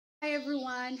Hi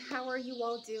everyone, how are you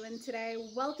all doing today?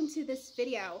 Welcome to this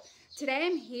video. Today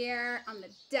I'm here on the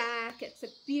deck. It's a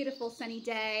beautiful sunny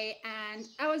day and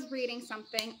I was reading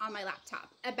something on my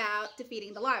laptop about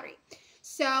defeating the lottery.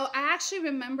 So I actually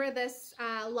remember this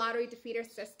lottery defeater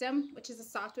system, which is a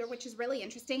software which is really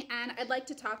interesting, and I'd like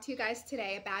to talk to you guys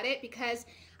today about it because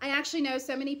I actually know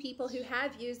so many people who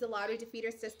have used the lottery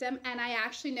defeater system, and I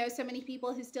actually know so many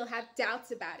people who still have doubts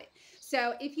about it.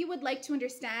 So if you would like to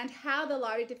understand how the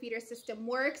lottery defeater system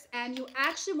works and you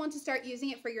actually want to start using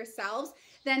it for yourselves,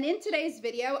 then in today's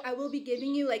video, I will be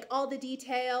giving you like all the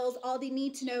details, all the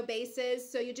need to know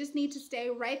bases. So you just need to stay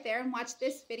right there and watch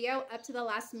this video up to the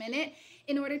last minute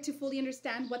in order to fully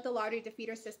understand what the lottery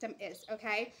defeater system is,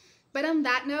 okay? But on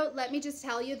that note, let me just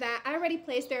tell you that I already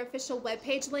placed their official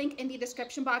webpage link in the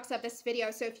description box of this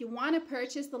video. So if you want to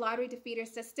purchase the lottery defeater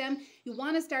system, you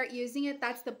want to start using it,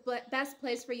 that's the best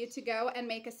place for you to go and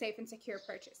make a safe and secure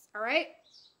purchase, all right?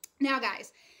 Now,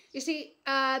 guys, you see,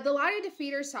 the lottery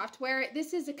defeater software,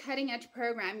 this is a cutting edge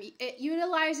program. It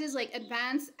utilizes like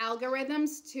advanced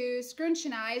algorithms to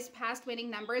scrutinize past winning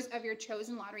numbers of your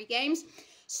chosen lottery games.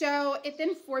 So it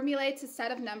then formulates a set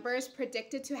of numbers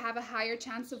predicted to have a higher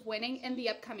chance of winning in the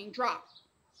upcoming draw.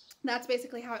 That's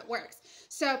basically how it works.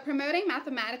 So promoting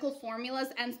mathematical formulas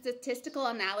and statistical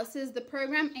analysis, the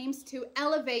program aims to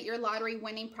elevate your lottery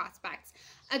winning prospects.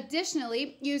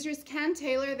 Additionally, users can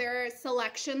tailor their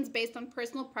selections based on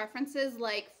personal preferences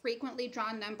like frequently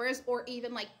drawn numbers or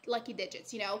even like lucky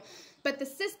digits, But the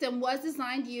system was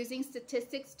designed using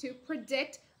statistics to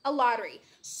predict a lottery.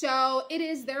 So it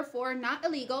is therefore not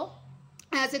illegal,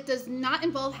 as it does not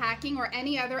involve hacking or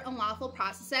any other unlawful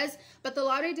processes, but the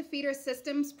lottery defeater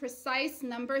system's precise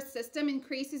number system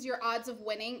increases your odds of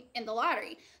winning in the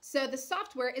lottery. So the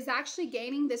software is actually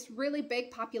gaining this really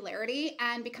big popularity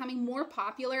and becoming more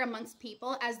popular amongst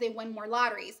people as they win more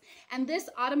lotteries. And this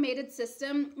automated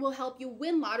system will help you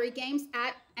win lottery games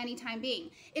at any time being.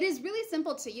 It is really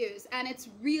simple to use and it's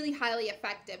really highly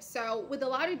effective. So with the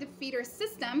lottery defeater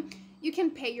system, you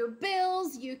can pay your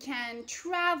bills, you can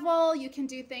travel, you can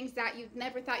do things that you've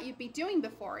never thought you'd be doing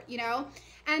before,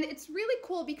 And it's really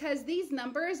cool because these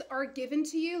numbers are given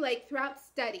to you like throughout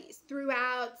studies,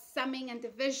 throughout summing and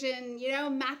division,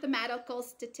 mathematical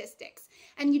statistics.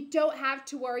 And you don't have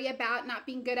to worry about not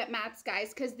being good at maths,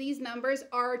 guys, because these numbers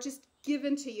are just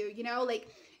given to you, like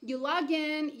you log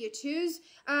in, you choose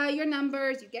your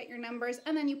numbers, you get your numbers,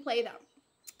 and then you play them.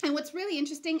 And what's really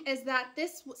interesting is that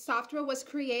this software was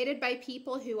created by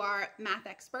people who are math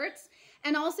experts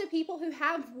and also people who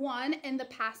have won in the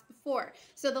past before.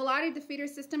 So the lottery defeater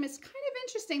system is kind of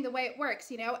interesting the way it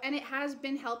works, and it has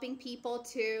been helping people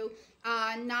to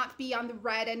not be on the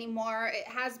red anymore. It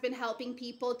has been helping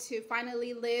people to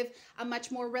finally live a much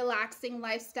more relaxing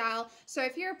lifestyle. So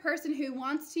if you're a person who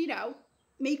wants to,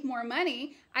 make more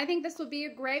money, I think this will be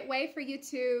a great way for you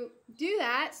to do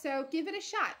that. So give it a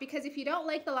shot, because if you don't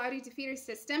like the lottery defeater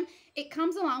system, it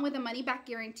comes along with a money back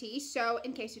guarantee. So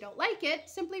in case you don't like it,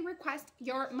 simply request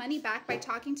your money back by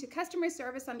talking to customer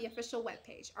service on the official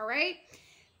webpage. All right.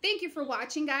 Thank you for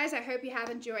watching, guys. I hope you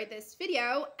have enjoyed this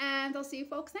video, and I'll see you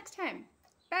folks next time.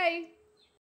 Bye.